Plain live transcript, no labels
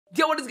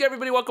Yo, what is good,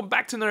 everybody? Welcome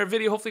back to another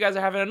video. Hopefully you guys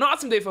are having an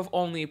awesome day full of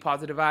only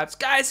positive vibes.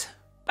 Guys,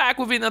 back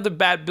with another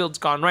bad builds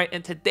gone right,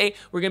 and today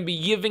we're gonna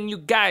be giving you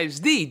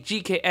guys the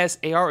GKS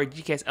AR or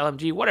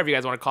GKSLmg, whatever you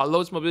guys want to call it,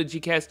 lowest mobility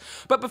GKS.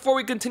 But before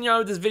we continue on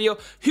with this video,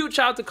 huge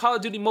shout out to Call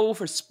of Duty Mobile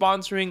for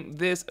sponsoring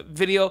this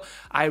video.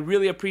 I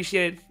really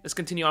appreciate it. Let's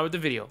continue on with the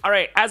video. All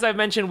right, as I've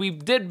mentioned, we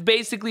did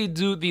basically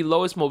do the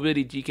lowest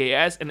mobility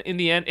GKS, and in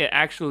the end, it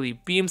actually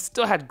beamed.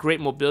 Still had great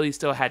mobility,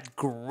 still had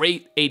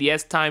great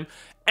ADS time.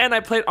 And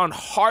I played on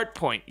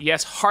Hardpoint.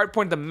 Yes,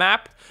 Hardpoint, the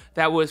map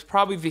that was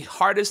probably the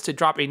hardest to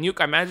drop a nuke.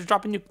 I managed to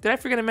drop a nuke. Did I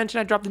forget to mention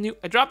I dropped the nuke?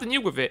 I dropped the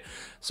nuke with it.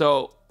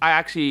 So I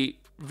actually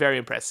very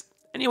impressed.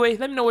 Anyway,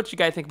 let me know what you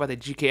guys think about the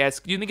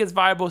GKS. Do you think it's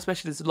viable,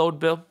 especially this load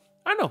build?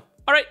 I don't know.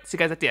 All right, see you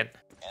guys at the end.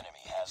 Enemy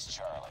has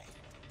Charlie.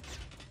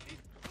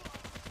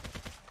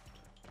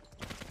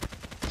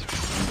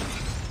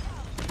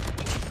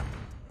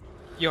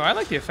 Yo, I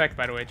like the effect,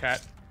 by the way,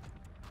 chat.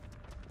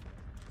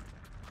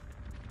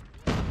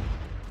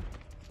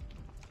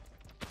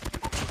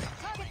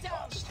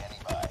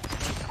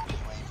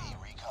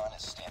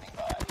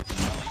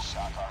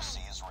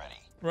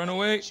 Run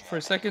away for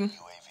a second. UAV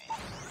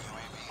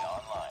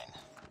online.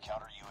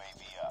 Counter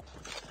UAV up.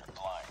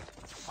 Blind.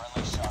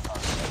 Friendly shock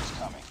RC is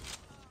coming.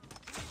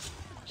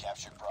 We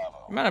captured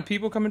Bravo. Amount of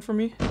people coming for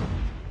me.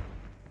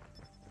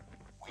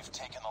 We've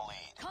taken the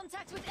lead.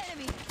 Contact with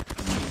enemy.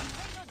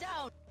 Tango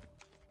down.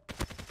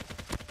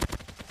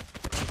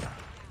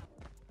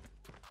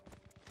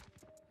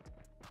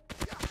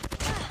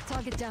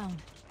 Target down.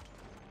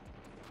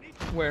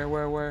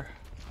 Where?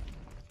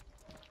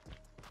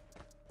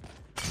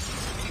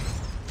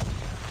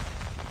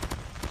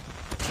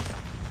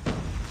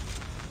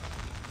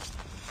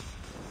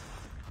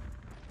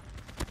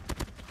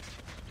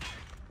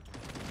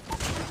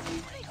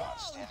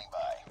 Standing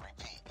by.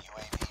 Repeat.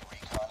 UAV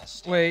recon is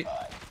standing Wait.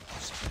 by.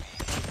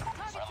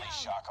 Friendly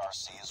shock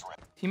RC is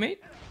ready. Teammate?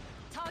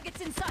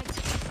 Targets in sight.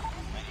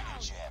 Ready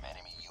to jam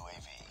enemy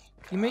UAV.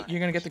 Teammate, you're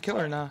gonna get the kill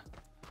or nah?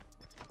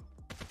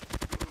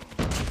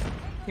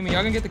 Teammate,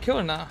 y'all gonna get the kill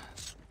or nah?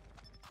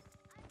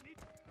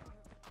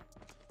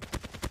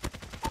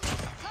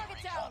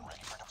 Target down.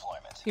 Ready for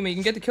deployment. Teammate, you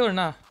can get the kill or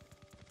nah?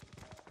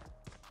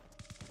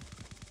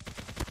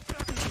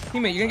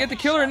 Teammate, you gonna get the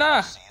kill or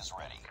nah? RC is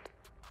ready.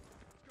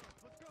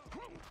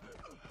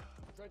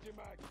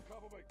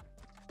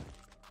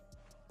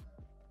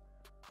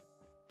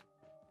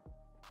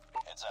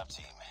 Heads up,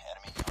 team.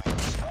 Enemy UAV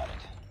spotted. I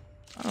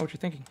don't know what you're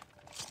thinking.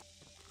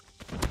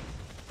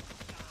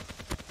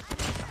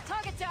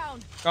 Target down.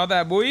 Got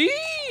that, boy!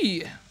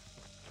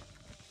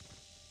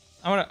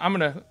 I'm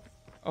gonna.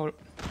 Oh.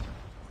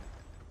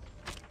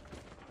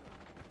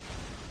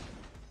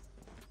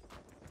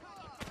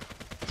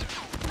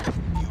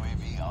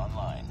 UAV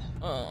online.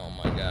 Oh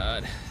my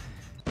god.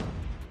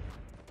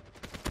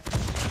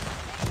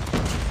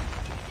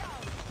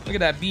 Look at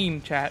that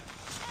beam, chat.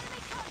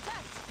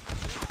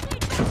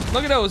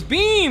 Look at those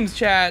beams,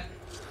 chat.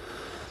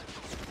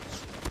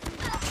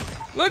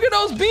 Look at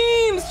those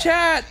beams,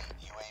 chat.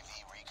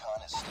 UAV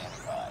recon is standing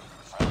by.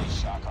 Friendly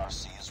shock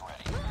RC is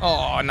ready.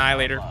 Oh,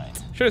 Annihilator.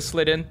 Should have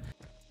slid in.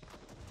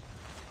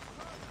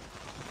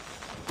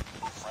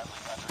 Friendly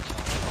hunter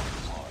killer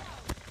drone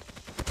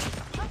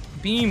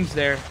deployed. Beams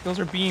there. Those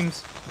are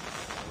beams.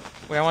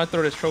 Wait, I want to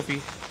throw this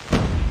trophy.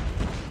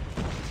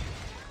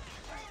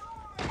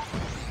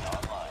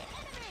 Online.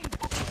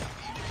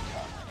 UAV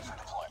recon ready for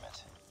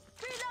deployment.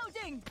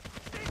 Reloading.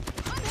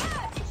 I'm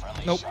hurt.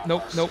 Friendly Nope, shock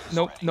nope, RC nope, is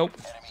nope, ready. nope.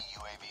 Enemy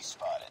UAV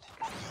spotted.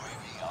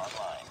 UAV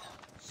online.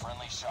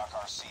 Friendly shock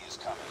RC is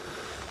coming.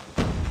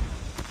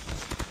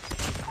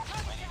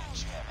 Ready to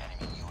jam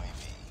enemy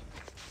UAV.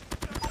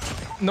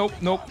 Nope.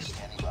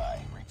 Standing by.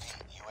 Repeat.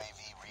 UAV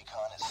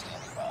recon is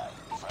standing by.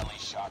 Friendly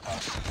shock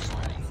RC is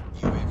ready.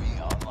 UAV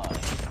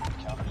online.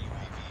 Counter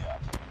UAV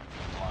up.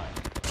 Blind.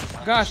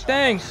 Friendly Gosh, shock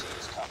dang. RC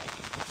is coming.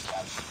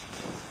 Captured.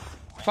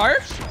 Fire?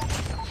 UAV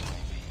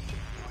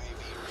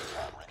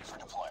recon ready for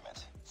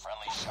deployment.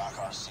 Friendly shock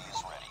RC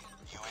is ready.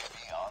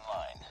 UAV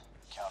online.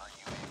 Counter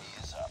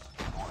UAV is up.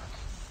 Good work.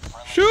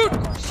 Friendly Shoot!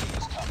 shock RC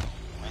is coming.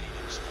 Ready to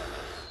jam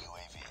enemy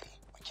UAV.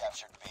 We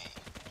captured B.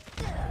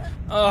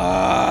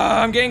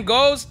 I'm getting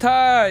ghost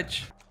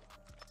touch.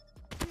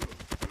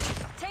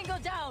 Tango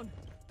down.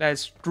 That is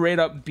straight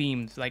up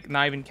beams, like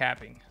not even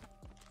capping.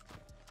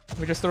 Let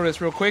me just throw this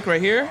real quick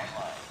right here.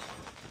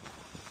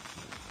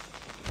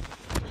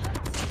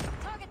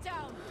 Target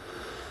down.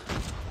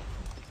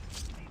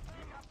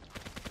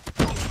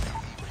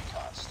 UAV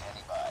recon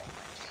standing by.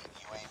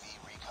 Repeat. UAV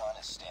recon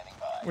is standing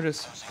by. We're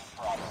just. Losing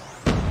Bravo.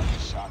 Friendly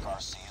shock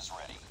RC is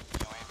ready.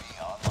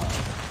 UAV online.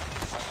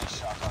 Friendly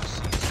shock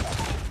RC is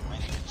coming.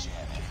 Ready to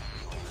jam enemy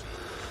UAV.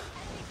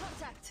 Enemy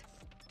contact.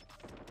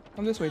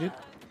 Come this way, dude.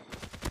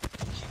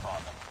 Keep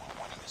on them. We're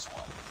winning this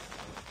one.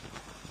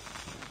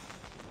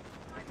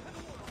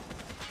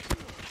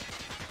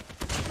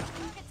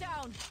 Target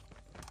down.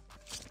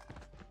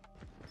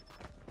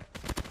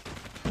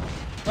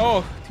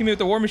 Oh, teammate with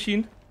the war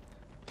machine.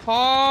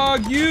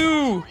 Hog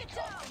you!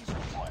 Recon ready for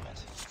deployment.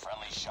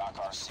 Friendly shock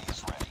RC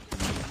is ready.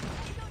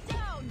 Tango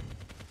down.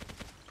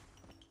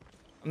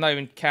 I'm not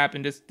even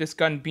capping. This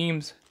gun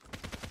beams.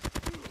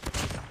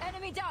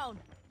 Enemy down.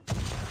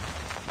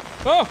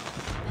 Oh!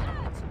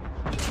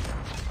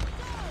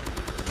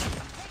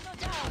 Tango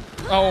down.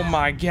 Oh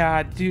my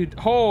god, dude.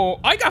 Oh,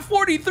 I got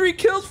 43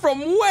 kills from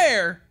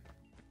where?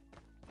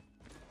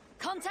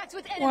 Contact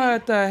with enemy.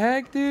 What the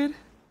heck, dude?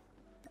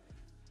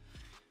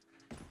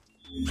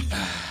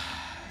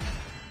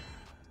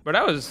 But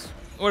that was...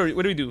 What do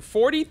we do?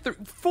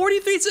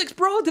 43-6,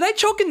 bro? Did I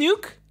choke a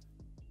nuke?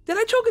 Did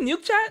I choke a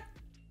nuke, chat?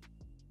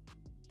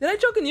 Did I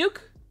choke a nuke?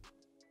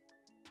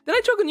 Did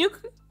I choke a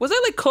nuke? Was I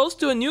like close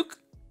to a nuke?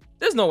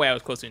 There's no way I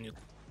was close to a nuke.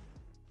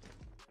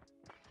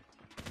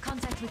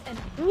 Contact with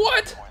enemy. Point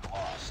What?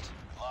 lost.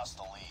 We lost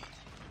the lead.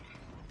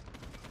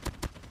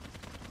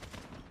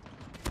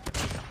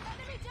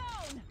 Enemy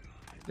down.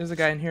 There's a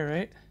guy in here,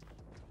 right?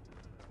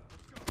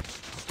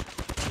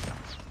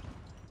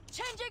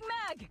 Changing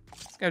mag.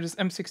 This guy just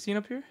M16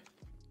 up here?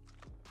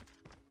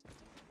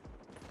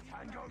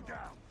 Tango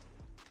down.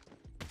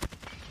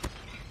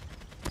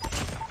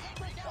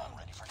 Recon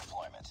ready for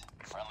deployment.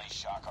 Friendly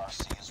shock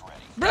RC is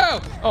ready. Bro!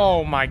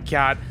 Oh my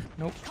god.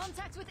 Nope.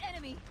 Contact with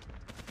enemy.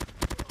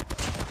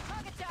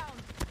 Target down.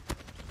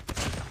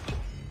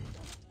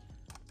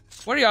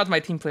 What are the odds my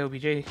team play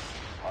OBJ?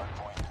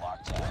 Hardpoint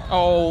locked down.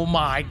 Oh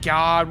my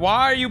god.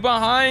 Why are you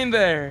behind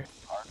there?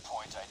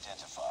 Hardpoint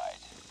identified.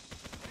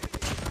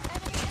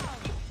 Enemy down.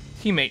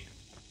 Teammate.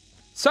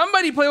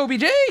 Somebody play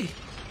OBJ!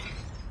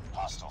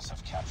 Hostiles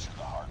have captured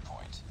the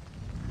hardpoint.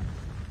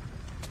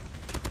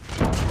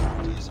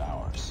 It is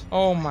ours.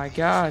 Oh my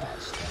god.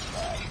 Stand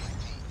by.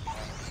 Repeat.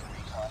 UAV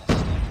recon is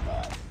standing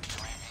by.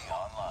 UAV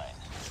online.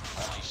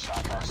 Friendly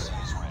shock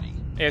RC is ready.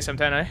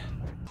 ASM-10, eh?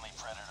 Friendly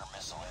Predator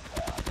missile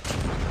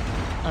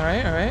inbound.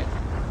 Alright, alright.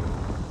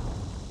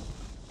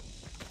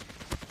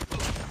 We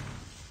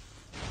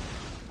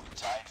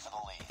tied for the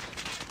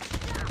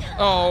lead.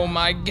 Oh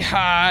my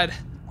god.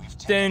 We've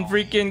taken Didn't the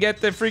lead. freaking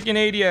get the freaking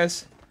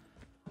ADS.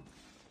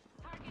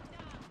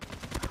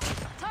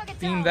 Target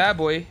Beam down. that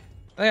boy. I think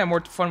I had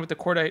more fun with the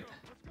cordite.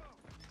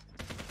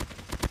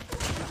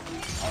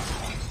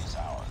 Hardpoint is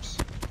ours.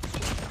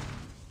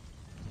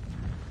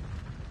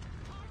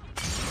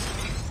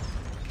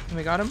 And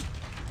we got him.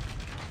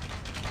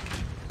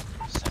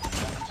 Sender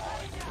gun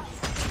deployed.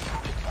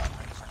 Recon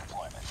ready for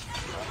deployment.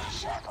 Friendly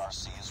shock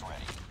RC is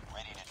ready.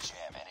 Ready to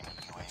jam enemy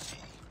UAV.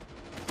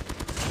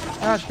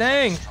 God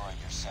dang. Destroy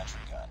your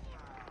sentry gun.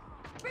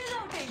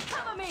 Reloading.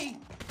 Cover me.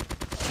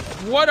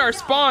 What are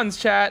spawns,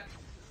 chat?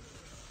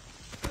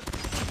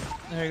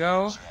 There you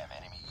go. Jam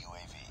enemy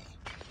UAV.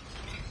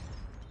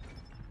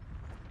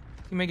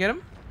 You may get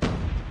him.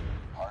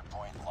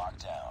 Hardpoint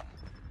locked down.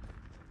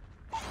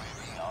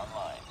 UAV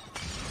online.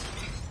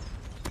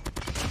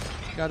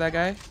 Got that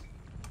guy.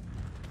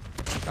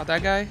 Got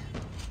that guy.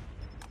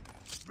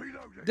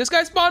 This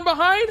guy spawned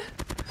behind?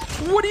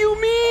 What do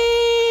you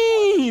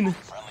mean?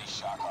 Friendly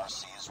shock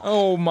RC is ready.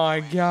 Oh my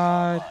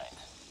god. Online.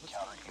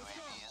 Counter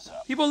UAV is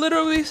up. People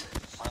literally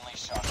Friendly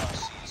shock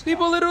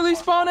RC is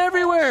spawn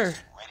everywhere.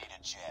 ready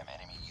to jam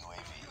enemy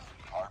UAV.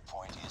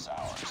 Hardpoint is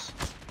ours.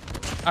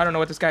 I don't know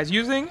what this guy's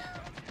using.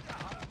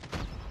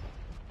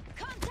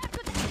 Contact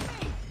with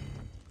enemy.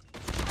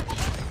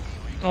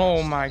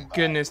 Oh my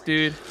goodness,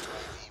 dude. UAV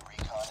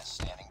recon is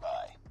standing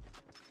by.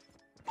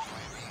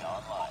 UAV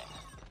online.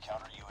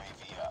 Counter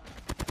UAV up.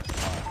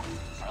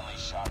 Friendly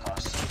shock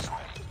RC is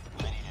ready.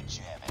 Ready to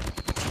jam enemy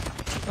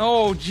UAV.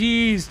 Oh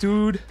jeez,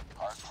 dude.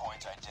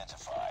 Hardpoint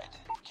identified.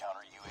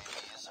 Counter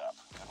UAV is up.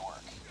 Good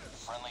work.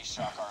 Friendly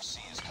shock RC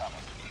is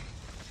coming.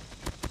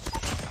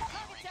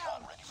 UAV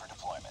recon ready for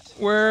deployment.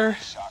 Where?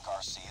 Shock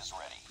RC is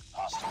ready.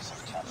 Hostiles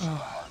have captured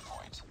the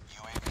hardpoint.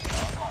 UAV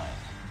online.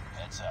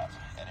 Heads up.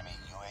 Enemy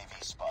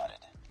UAV spotted.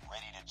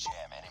 Ready to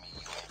jam enemy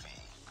UAV.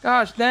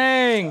 Gosh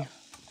dang. They're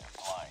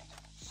blind.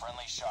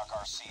 Friendly shock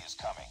RC is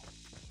coming.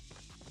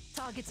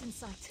 Targets in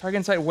sight. Target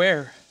in sight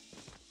where?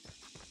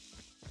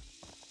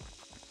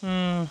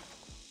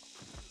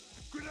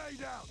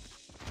 Grenade out.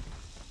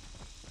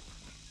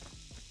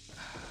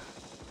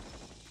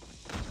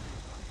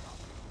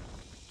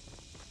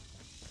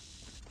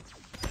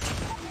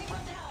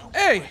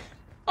 Hey!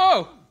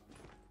 Oh!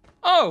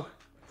 Oh!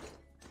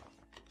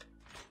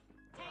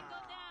 Tango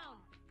down.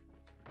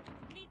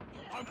 Friendly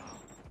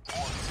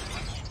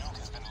nuke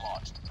has been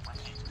launched.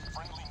 Repeat.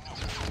 Friendly nuke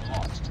has been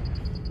launched.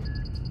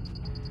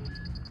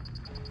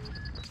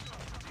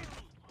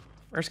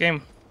 First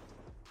game.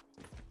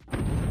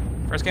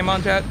 First game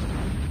on, chat.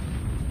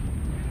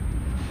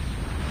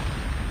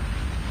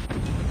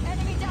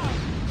 Enemy down.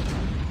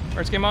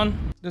 First game on.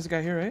 There's a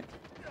guy here, right?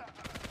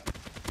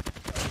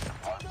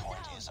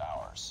 Hardpoint is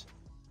ours.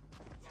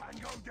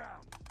 Tango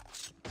down.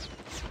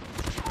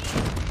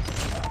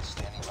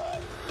 Standing by.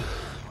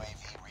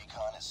 UAV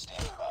recon is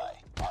standing by.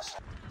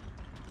 Hostile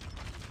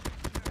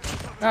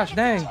Gosh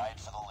dang. tied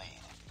for the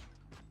lead.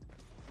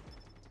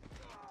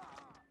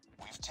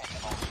 We've taken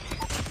the lead.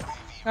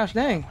 UAV Gosh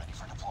dang. ready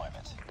for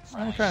deployment.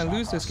 I'm trying to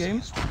lose this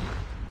game.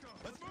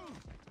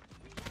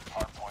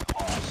 Hardpoint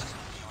lost.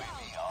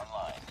 UAV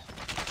online.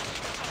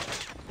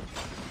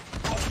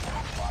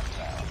 Hardpoint locked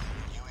down.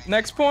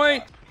 Next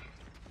point.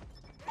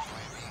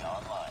 UAV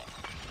online.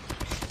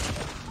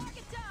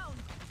 Target down.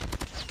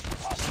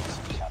 Hostiles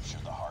have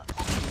captured the hard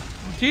point.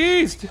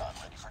 Jeez. Gun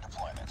ready for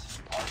deployment.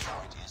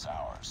 Hardpoint is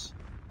ours.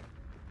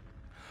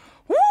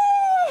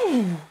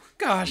 Woo!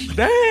 Gosh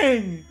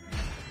dang.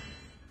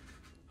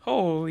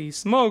 Holy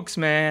smokes,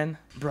 man.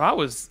 Bro, I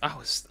was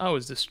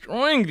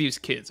destroying these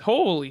kids.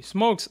 Holy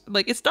smokes.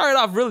 Like, it started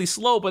off really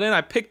slow, but then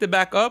I picked it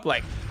back up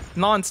like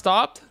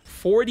non-stop.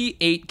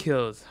 48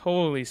 kills.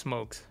 Holy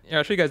smokes. Yeah,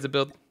 I'll show you guys the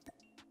build.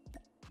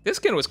 This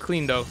skin was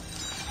clean though.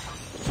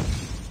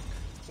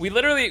 We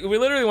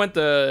literally went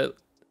the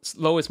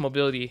lowest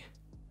mobility.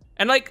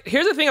 And like,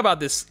 here's the thing about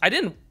this. I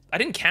didn't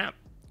camp.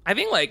 I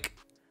think like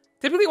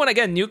typically when I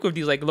get nuke with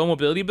these like low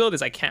mobility build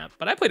is I camp,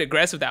 but I played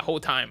aggressive that whole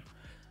time.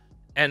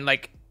 And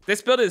like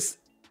this build is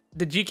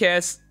the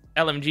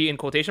GKSLmg in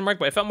quotation mark,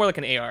 but it felt more like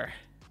an AR.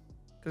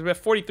 Because we have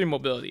 43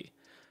 mobility.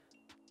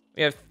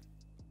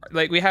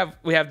 We have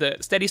the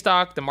steady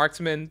stock, the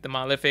marksman, the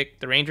monolithic,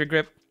 the ranger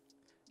grip.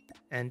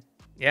 And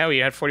yeah, we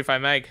had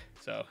 45 mag.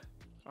 So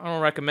I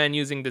don't recommend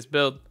using this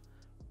build,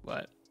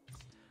 but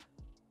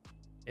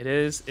it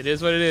is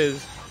what it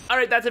is. All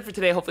right, that's it for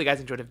today. Hopefully you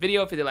guys enjoyed the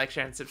video. If you did, like,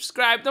 share, and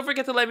subscribe. Don't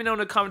forget to let me know in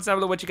the comments down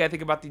below what you guys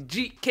think about the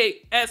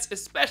GKS,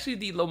 especially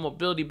the low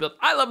mobility build.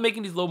 I love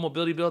making these low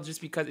mobility builds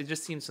just because it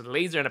just seems to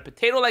laser and a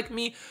potato like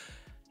me.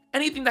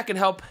 Anything that can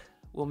help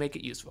will make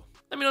it useful.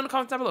 Let me know in the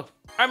comments down below. All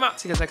right, I'm out.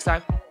 See you guys next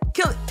time.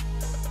 Kill it.